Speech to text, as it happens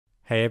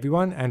Hey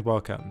everyone and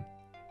welcome.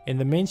 In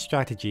the main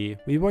strategy,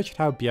 we watched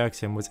how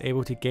Bjergsen was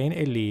able to gain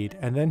a lead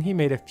and then he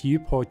made a few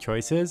poor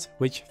choices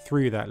which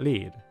threw that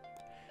lead.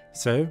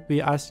 So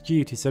we asked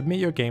you to submit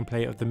your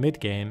gameplay of the mid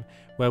game,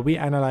 where we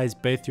analyze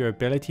both your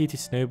ability to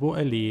snowball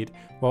a lead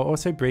while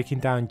also breaking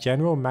down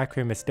general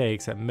macro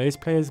mistakes that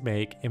most players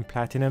make in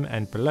Platinum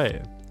and below.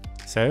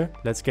 So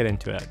let's get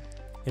into it.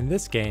 In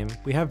this game,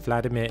 we have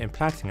Vladimir in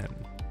Platinum.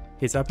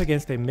 He's up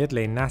against a mid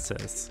lane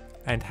Nasus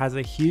and has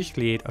a huge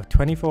lead of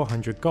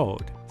 2400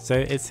 gold, so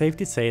it's safe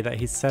to say that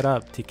he's set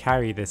up to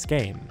carry this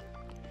game.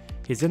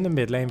 He's in the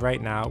mid lane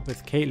right now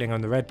with Caitlyn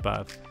on the red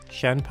buff,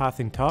 Shen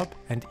pathing top,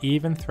 and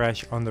even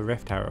Thresh on the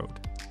Rift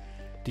Herald.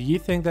 Do you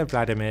think that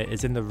Vladimir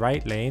is in the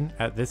right lane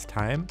at this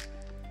time?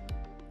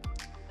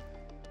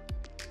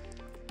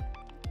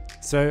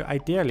 So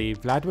ideally,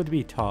 Vlad would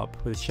be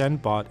top with Shen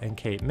bot and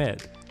Kate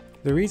mid.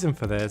 The reason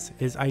for this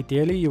is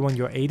ideally you want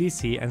your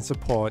ADC and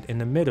support in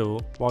the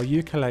middle while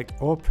you collect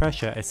or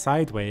pressure a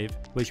side wave,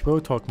 which we'll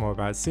talk more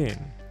about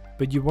soon.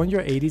 But you want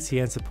your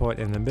ADC and support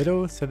in the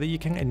middle so that you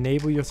can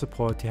enable your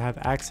support to have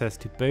access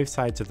to both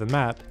sides of the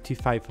map to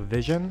fight for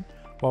vision,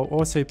 while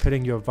also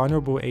putting your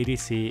vulnerable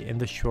ADC in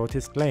the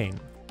shortest lane.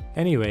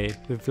 Anyway,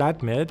 with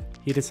Vlad mid,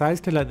 he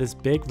decides to let this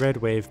big red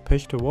wave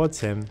push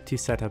towards him to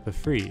set up a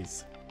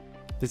freeze.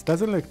 This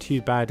doesn't look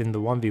too bad in the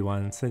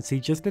 1v1 since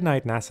he just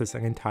denied Nasus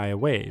an entire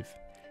wave,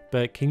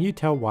 but can you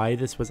tell why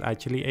this was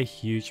actually a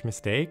huge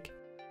mistake?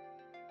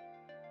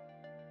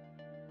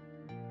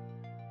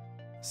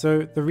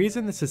 So the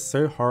reason this is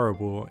so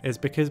horrible is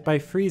because by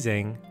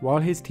freezing, while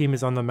his team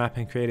is on the map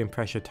and creating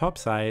pressure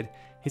topside,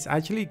 he's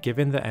actually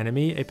given the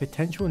enemy a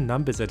potential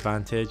numbers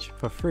advantage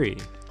for free.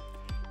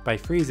 By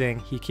freezing,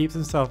 he keeps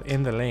himself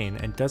in the lane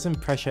and doesn't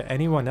pressure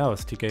anyone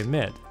else to go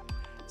mid.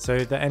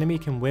 So the enemy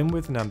can win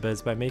with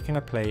numbers by making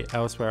a play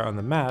elsewhere on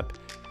the map,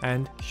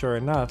 and sure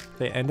enough,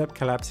 they end up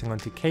collapsing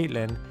onto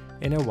Caitlyn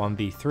in a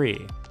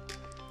 1v3.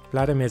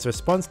 Vladimir's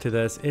response to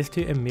this is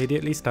to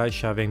immediately start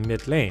shoving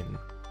mid lane.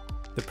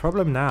 The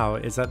problem now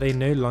is that they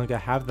no longer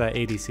have their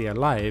ADC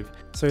alive,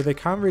 so they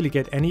can't really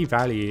get any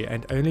value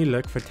and only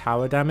look for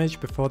tower damage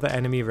before the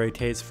enemy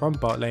rotates from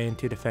bot lane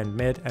to defend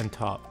mid and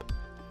top.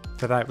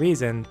 For that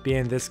reason,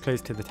 being this close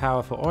to the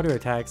tower for auto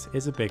attacks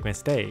is a big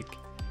mistake.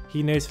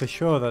 He knows for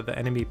sure that the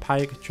enemy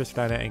Pyke,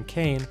 Tristana and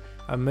Kayn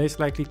are most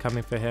likely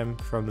coming for him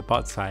from the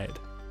bot side.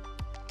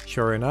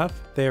 Sure enough,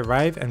 they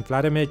arrive and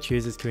Vladimir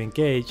chooses to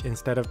engage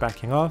instead of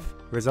backing off,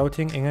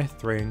 resulting in a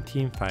thrown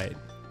teamfight.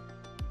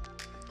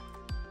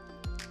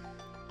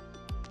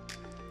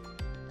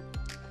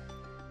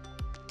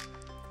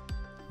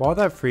 While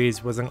that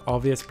freeze was an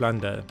obvious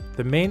blunder,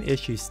 the main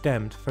issue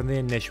stemmed from the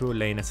initial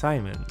lane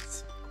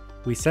assignments.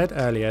 We said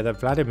earlier that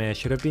Vladimir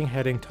should have been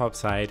heading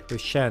topside with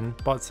Shen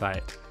bot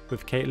side,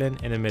 with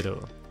Caitlyn in the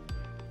middle.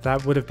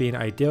 That would have been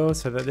ideal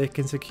so that they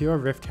can secure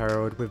Rift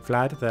Herald with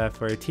Vlad there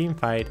for a team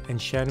fight and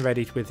Shen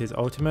ready with his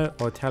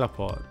ultimate or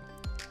teleport.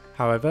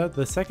 However,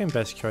 the second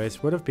best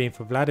choice would have been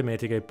for Vladimir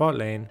to go bot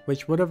lane,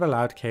 which would have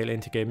allowed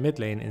Caitlyn to go mid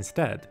lane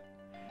instead.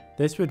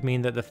 This would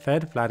mean that the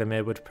fed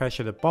Vladimir would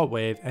pressure the bot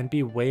wave and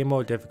be way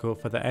more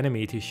difficult for the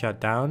enemy to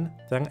shut down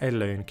than a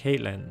lone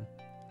Caitlyn.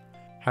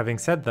 Having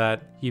said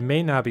that, you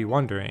may now be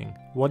wondering,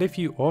 what if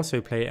you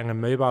also play an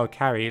immobile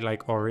carry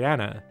like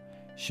Orianna?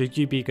 Should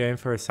you be going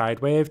for a side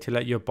wave to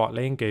let your bot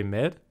lane go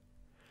mid?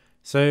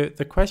 So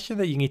the question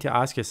that you need to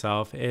ask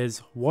yourself is,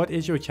 what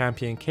is your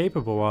champion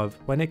capable of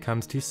when it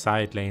comes to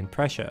side lane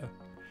pressure?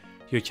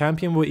 Your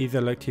champion will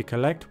either look to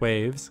collect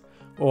waves,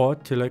 or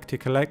to look to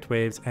collect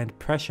waves and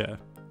pressure.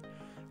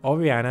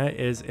 Orianna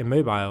is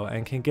immobile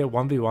and can get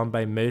 1v1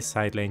 by most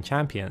side lane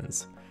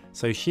champions,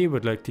 so she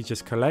would look to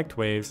just collect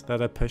waves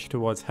that are pushed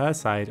towards her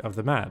side of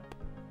the map.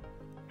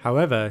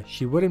 However,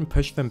 she wouldn't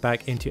push them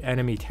back into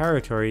enemy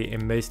territory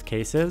in most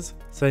cases,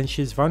 since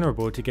she's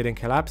vulnerable to getting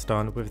collapsed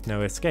on with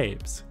no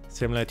escapes,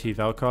 similar to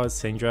Vel'Koz,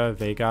 Syndra,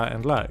 Veigar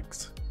and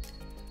Lux.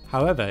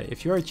 However,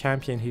 if you're a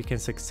champion who can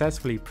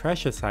successfully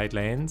pressure side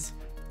lanes,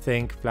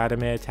 think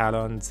Vladimir,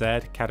 Talon,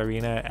 Zed,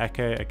 Katarina,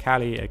 Echo,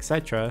 Akali,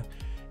 etc.,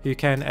 who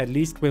can at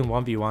least win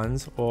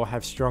 1v1s or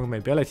have strong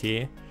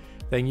mobility,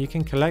 then you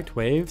can collect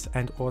waves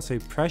and also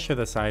pressure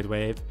the side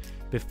wave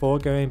before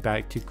going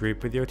back to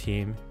group with your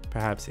team,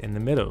 perhaps in the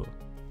middle.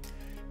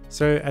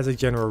 So as a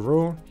general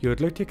rule, you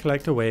would look to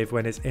collect a wave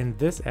when it's in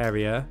this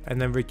area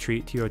and then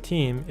retreat to your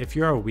team if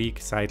you're a weak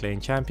side lane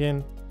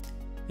champion.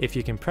 If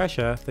you can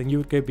pressure, then you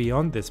would go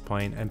beyond this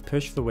point and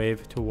push the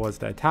wave towards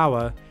their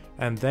tower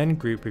and then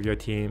group with your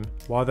team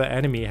while the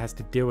enemy has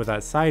to deal with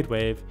that side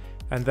wave,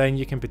 and then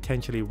you can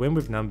potentially win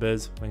with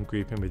numbers when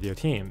grouping with your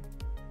team.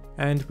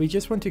 And we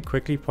just want to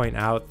quickly point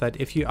out that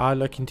if you are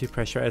looking to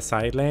pressure a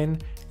side lane,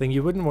 then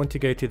you wouldn't want to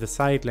go to the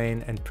side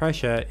lane and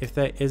pressure if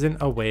there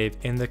isn't a wave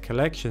in the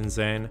collection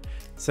zone,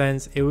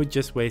 since it would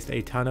just waste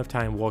a ton of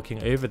time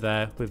walking over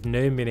there with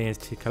no minions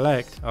to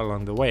collect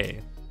along the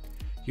way.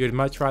 You would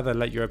much rather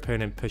let your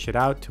opponent push it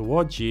out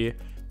towards you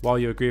while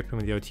you're grouping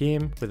with your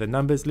team with a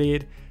numbers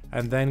lead,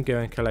 and then go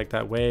and collect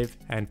that wave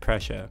and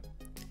pressure.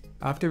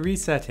 After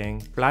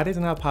resetting, Vlad is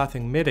now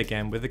pathing mid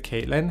again with the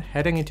Caitlyn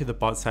heading into the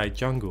bot side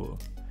jungle.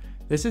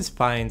 This is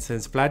fine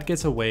since Vlad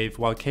gets a wave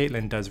while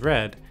Caitlyn does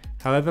red,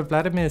 however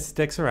Vladimir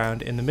sticks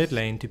around in the mid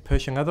lane to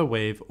push another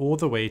wave all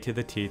the way to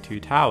the tier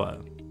 2 tower.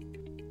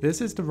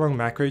 This is the wrong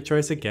macro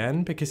choice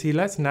again because he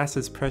lets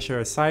Nasus pressure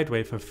a side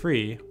wave for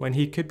free when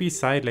he could be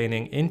side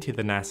laning into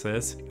the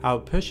Nasus,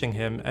 out pushing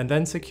him and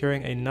then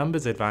securing a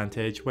numbers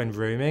advantage when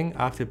roaming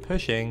after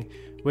pushing,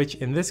 which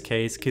in this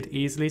case could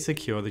easily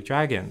secure the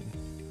dragon.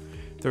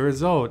 The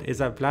result is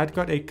that Vlad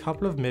got a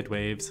couple of mid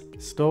waves,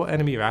 stole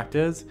enemy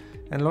raptors,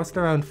 and lost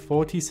around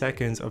 40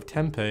 seconds of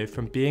tempo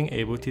from being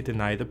able to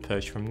deny the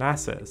push from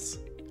Nasus.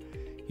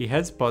 He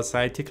heads bot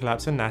side to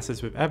collapse on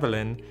Nasus with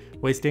Evelynn,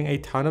 wasting a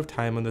ton of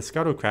time on the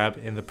Scuttle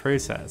Crab in the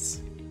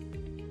process.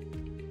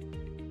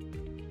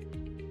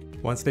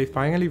 Once they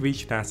finally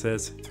reach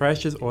Nasus,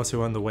 Thresh is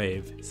also on the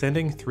wave,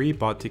 sending 3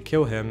 bot to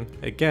kill him,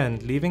 again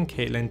leaving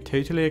Caitlyn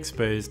totally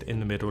exposed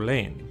in the middle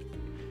lane.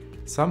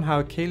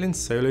 Somehow Caitlyn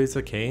solos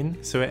a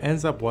Kayn, so it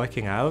ends up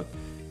working out,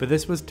 but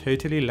this was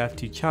totally left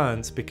to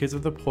chance because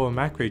of the poor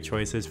macro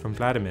choices from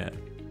Vladimir.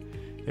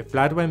 If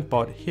Vlad went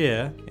bot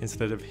here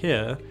instead of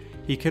here,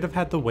 he could have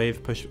had the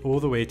wave pushed all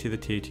the way to the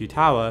tier 2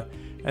 tower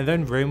and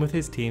then roam with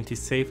his team to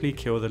safely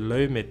kill the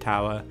low mid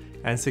tower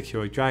and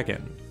secure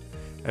dragon,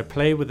 a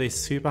play with a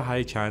super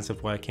high chance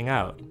of working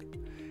out.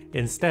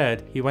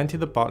 Instead, he went to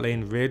the bot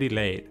lane really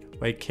late,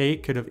 where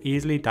Kate could have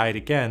easily died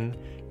again,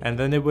 and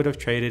then they would have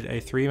traded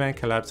a 3-man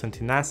collapse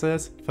onto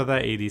Nasus for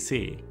their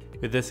ADC.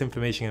 With this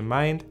information in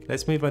mind,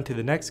 let's move on to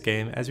the next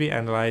game as we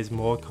analyze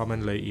more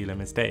common low elo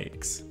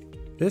mistakes.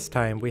 This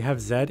time we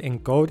have Zed in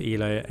gold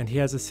elo and he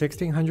has a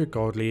 1600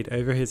 gold lead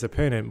over his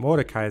opponent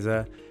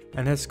Mordekaiser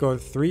and has scored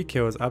 3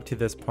 kills up to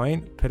this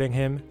point, putting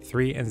him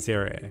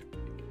 3-0.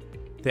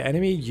 The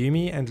enemy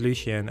Yuumi and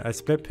Lucian are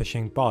split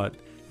pushing bot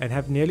and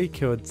have nearly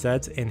killed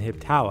Zed's inhib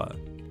tower.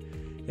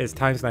 It's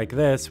times like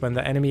this when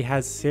the enemy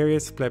has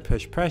serious split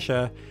push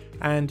pressure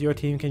and your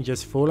team can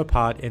just fall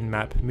apart in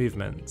map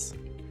movements.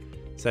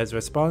 Zed's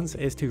response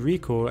is to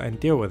recall and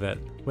deal with it,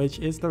 which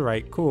is the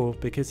right call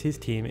because his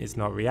team is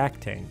not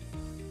reacting.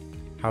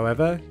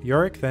 However,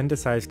 Yorick then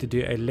decides to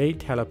do a late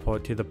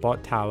teleport to the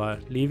bot tower,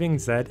 leaving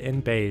Zed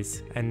in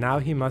base, and now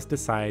he must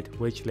decide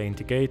which lane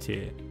to go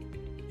to.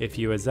 If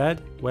you were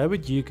Zed, where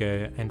would you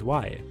go and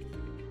why?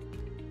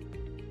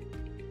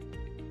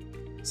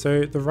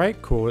 So the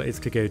right call is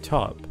to go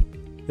top.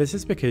 This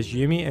is because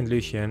Yuumi and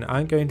Lucian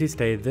aren't going to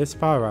stay this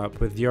far up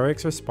with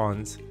Yorick's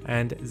response,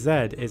 and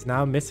Zed is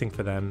now missing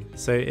for them,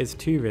 so it's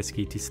too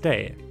risky to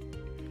stay.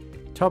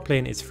 Top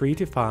lane is free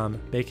to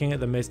farm, making it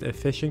the most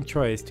efficient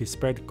choice to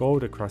spread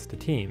gold across the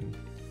team.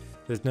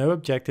 There's no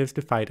objectives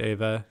to fight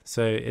over,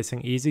 so it's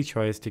an easy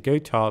choice to go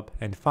top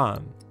and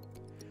farm.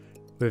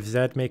 With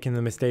Zed making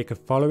the mistake of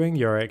following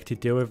Yorick to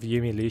deal with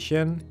Yuumi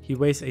Lucian, he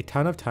wastes a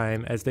ton of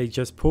time as they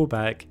just pull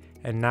back,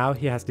 and now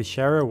he has to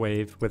share a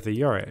wave with the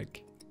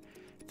Yorick.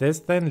 This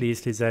then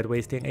leads to Zed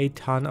wasting a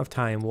ton of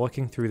time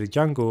walking through the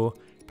jungle,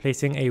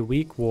 placing a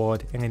weak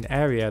ward in an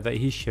area that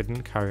he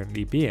shouldn't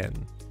currently be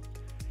in.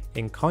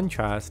 In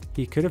contrast,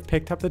 he could have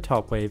picked up the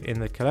top wave in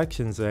the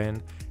collection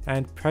zone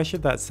and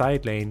pressured that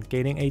side lane,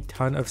 gaining a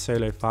ton of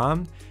solo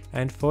farm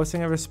and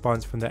forcing a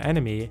response from the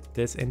enemy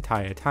this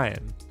entire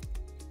time.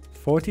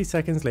 40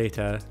 seconds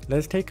later,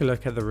 let's take a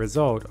look at the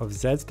result of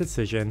Zed's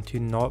decision to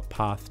not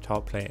path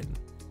top lane.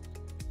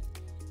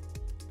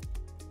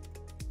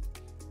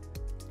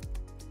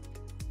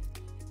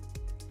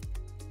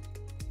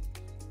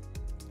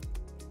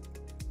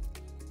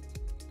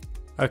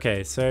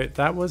 Okay, so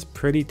that was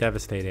pretty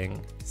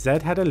devastating.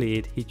 Zed had a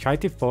lead, he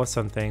tried to force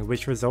something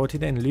which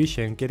resulted in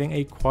Lucian getting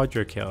a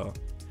quadra kill.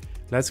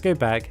 Let's go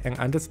back and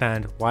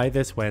understand why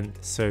this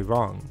went so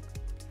wrong.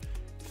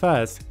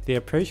 First, the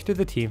approach to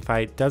the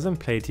teamfight doesn't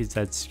play to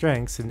Zed's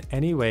strengths in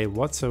any way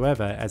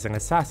whatsoever as an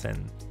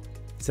assassin.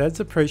 Zed's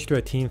approach to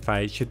a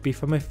teamfight should be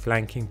from a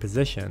flanking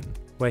position,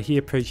 where he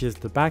approaches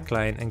the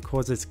backline and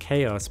causes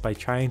chaos by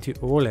trying to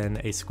all-in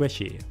a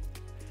squishy.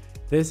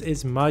 This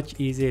is much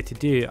easier to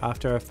do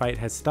after a fight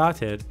has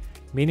started,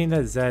 meaning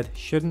that Zed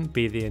shouldn't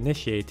be the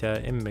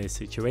initiator in most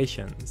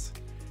situations.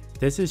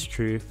 This is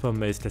true for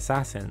most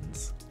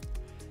assassins.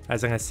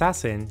 As an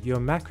assassin,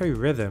 your macro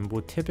rhythm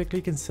will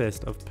typically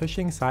consist of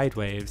pushing side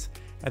waves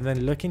and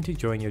then looking to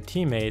join your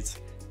teammates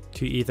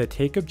to either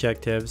take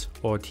objectives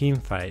or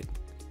teamfight.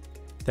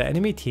 The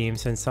enemy team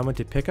sends someone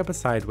to pick up a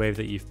side wave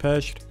that you've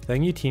pushed,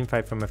 then you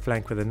teamfight from a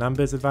flank with a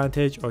numbers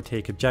advantage or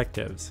take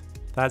objectives.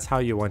 That's how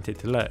you want it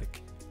to look.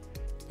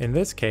 In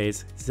this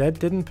case, Zed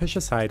didn't push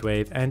a side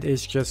wave and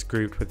is just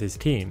grouped with his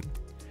team.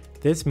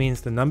 This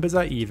means the numbers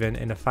are even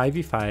in a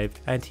 5v5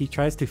 and he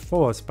tries to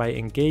force by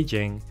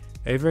engaging,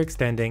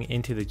 overextending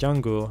into the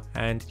jungle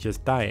and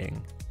just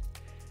dying.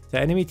 The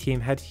enemy team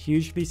had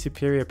hugely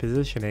superior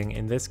positioning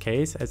in this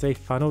case as they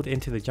funneled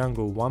into the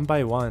jungle one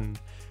by one,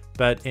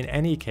 but in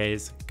any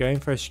case, going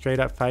for a straight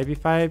up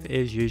 5v5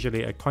 is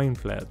usually a coin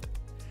flip.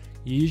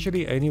 You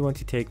usually only want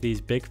to take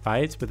these big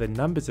fights with a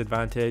numbers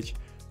advantage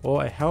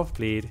or a health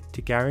lead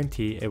to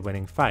guarantee a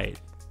winning fight.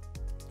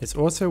 It's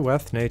also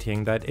worth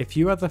noting that if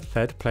you are the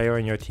third player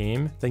on your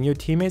team, then your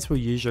teammates will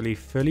usually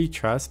fully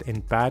trust in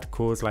bad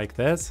calls like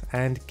this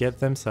and get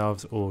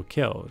themselves all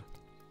killed.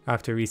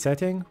 After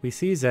resetting, we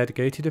see Zed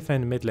go to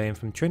defend mid lane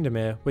from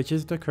Tryndamere, which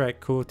is the correct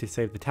call to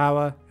save the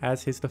tower,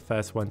 as he's the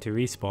first one to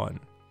respawn.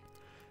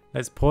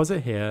 Let's pause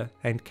it here,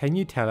 and can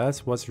you tell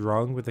us what's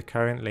wrong with the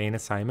current lane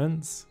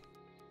assignments?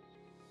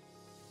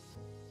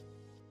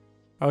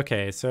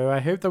 Okay, so I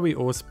hope that we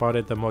all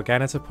spotted the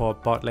Morgana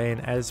support bot lane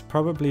as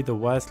probably the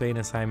worst lane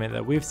assignment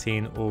that we've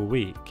seen all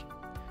week.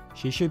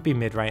 She should be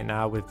mid right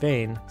now with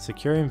Vayne,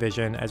 securing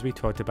vision as we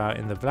talked about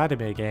in the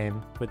Vladimir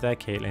game with their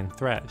Caitlyn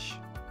Thresh.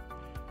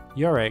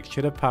 Yorick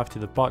should have pathed to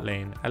the bot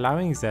lane,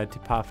 allowing Zed to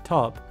path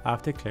top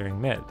after clearing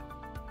mid.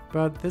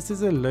 But this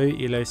is a low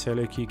ELO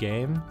solo queue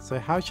game, so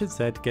how should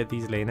Zed get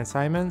these lane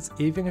assignments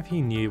even if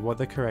he knew what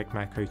the correct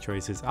macro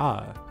choices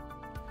are?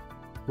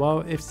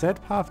 Well, if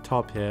Zed pathed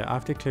top here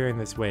after clearing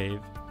this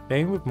wave,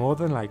 Vayne would more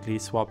than likely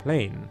swap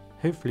lane,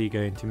 hopefully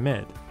going to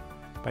mid.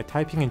 By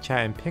typing in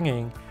chat and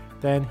pinging,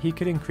 then he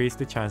could increase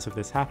the chance of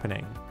this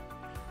happening.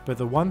 But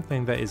the one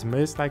thing that is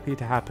most likely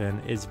to happen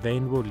is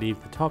Vayne will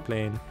leave the top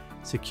lane,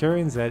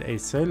 securing Zed a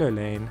solo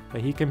lane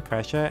where he can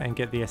pressure and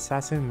get the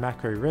assassin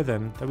macro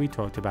rhythm that we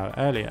talked about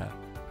earlier.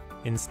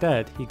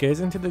 Instead, he goes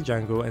into the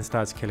jungle and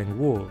starts killing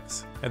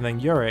wolves, and then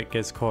Yorick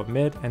gets caught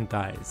mid and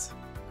dies.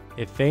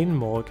 If Vayne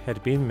Morg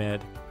had been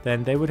mid,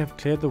 then they would have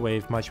cleared the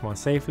wave much more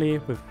safely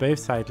with both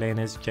side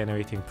laners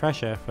generating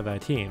pressure for their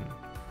team.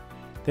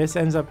 This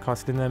ends up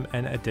costing them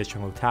an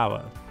additional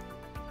tower.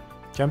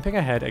 Jumping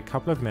ahead a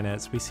couple of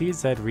minutes, we see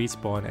Zed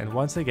respawn and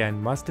once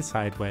again must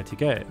decide where to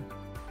go.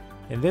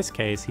 In this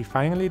case, he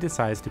finally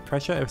decides to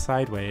pressure a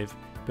side wave,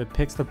 but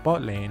picks the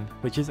bot lane,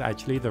 which is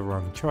actually the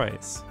wrong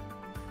choice.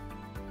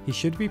 He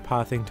should be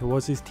pathing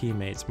towards his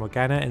teammates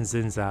Morgana and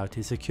Xin Zhao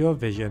to secure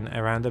vision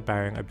around the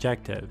Baron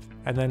objective,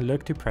 and then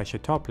look to pressure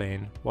top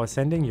lane while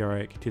sending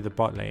Yorick to the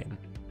bot lane.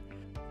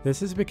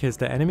 This is because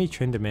the enemy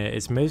Tryndamere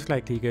is most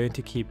likely going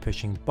to keep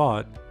pushing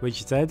bot,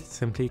 which Zed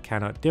simply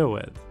cannot deal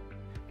with.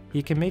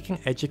 He can make an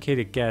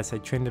educated guess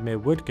that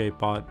Tryndamere would go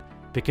bot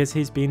because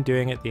he's been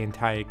doing it the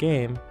entire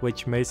game,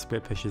 which most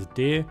split pushers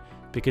do,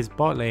 because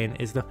bot lane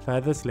is the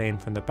furthest lane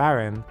from the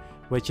Baron,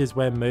 which is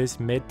where most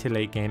mid to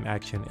late game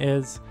action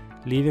is,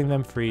 leaving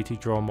them free to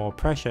draw more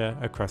pressure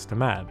across the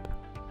map.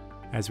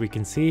 As we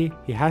can see,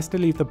 he has to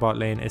leave the bot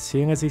lane as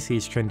soon as he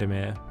sees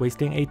Tryndamere,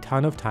 wasting a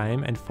ton of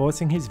time and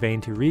forcing his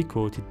Vayne to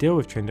recall to deal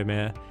with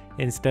Tryndamere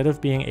instead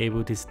of being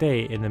able to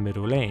stay in the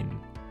middle lane.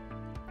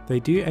 They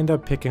do end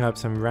up picking up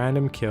some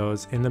random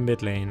kills in the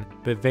mid lane,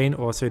 but Vayne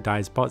also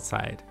dies bot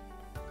side.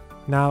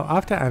 Now,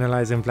 after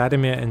analysing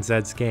Vladimir and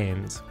Zed's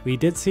games, we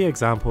did see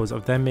examples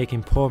of them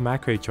making poor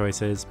macro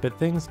choices but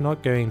things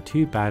not going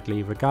too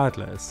badly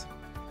regardless.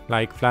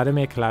 Like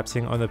Vladimir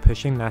collapsing on the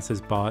pushing Nasa's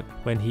bot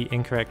when he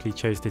incorrectly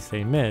chose to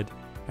stay mid,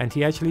 and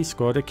he actually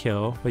scored a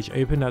kill which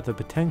opened up the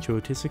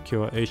potential to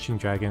secure Ocean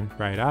Dragon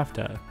right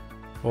after.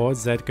 Or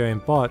Zed going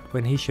bot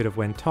when he should have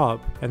went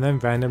top and then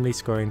randomly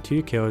scoring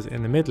 2 kills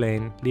in the mid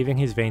lane, leaving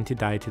his Vayne to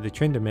die to the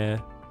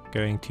Tryndamere,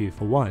 going 2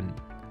 for 1.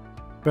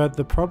 But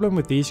the problem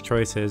with these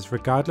choices,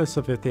 regardless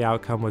of if the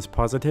outcome was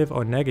positive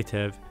or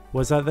negative,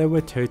 was that they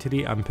were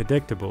totally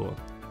unpredictable.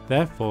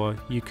 Therefore,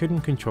 you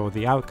couldn't control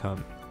the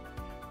outcome.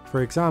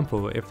 For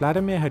example, if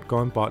Vladimir had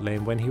gone bot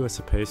lane when he was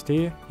supposed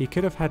to, he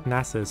could have had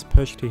Nasus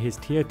push to his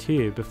tier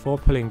 2 before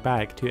pulling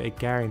back to a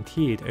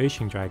guaranteed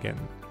Ocean Dragon,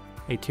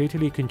 a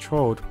totally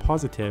controlled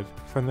positive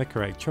from the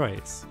correct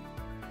choice.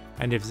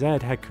 And if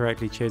Zed had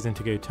correctly chosen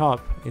to go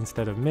top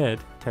instead of mid,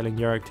 telling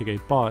Yorick to go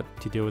bot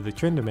to deal with the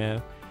Tryndamere,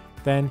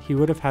 then he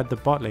would have had the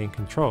bot lane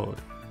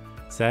controlled.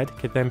 Zed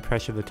could then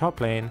pressure the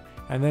top lane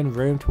and then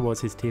roam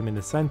towards his team in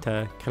the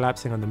center,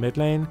 collapsing on the mid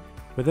lane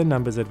with a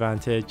numbers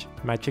advantage,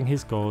 matching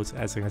his goals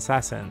as an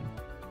assassin.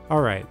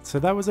 Alright, so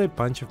that was a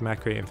bunch of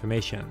macro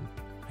information.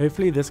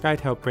 Hopefully this guide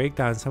helped break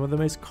down some of the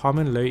most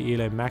common low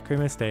elo macro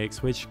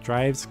mistakes which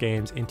drives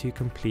games into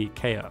complete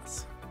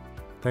chaos.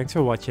 Thanks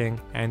for watching,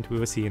 and we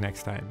will see you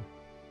next time.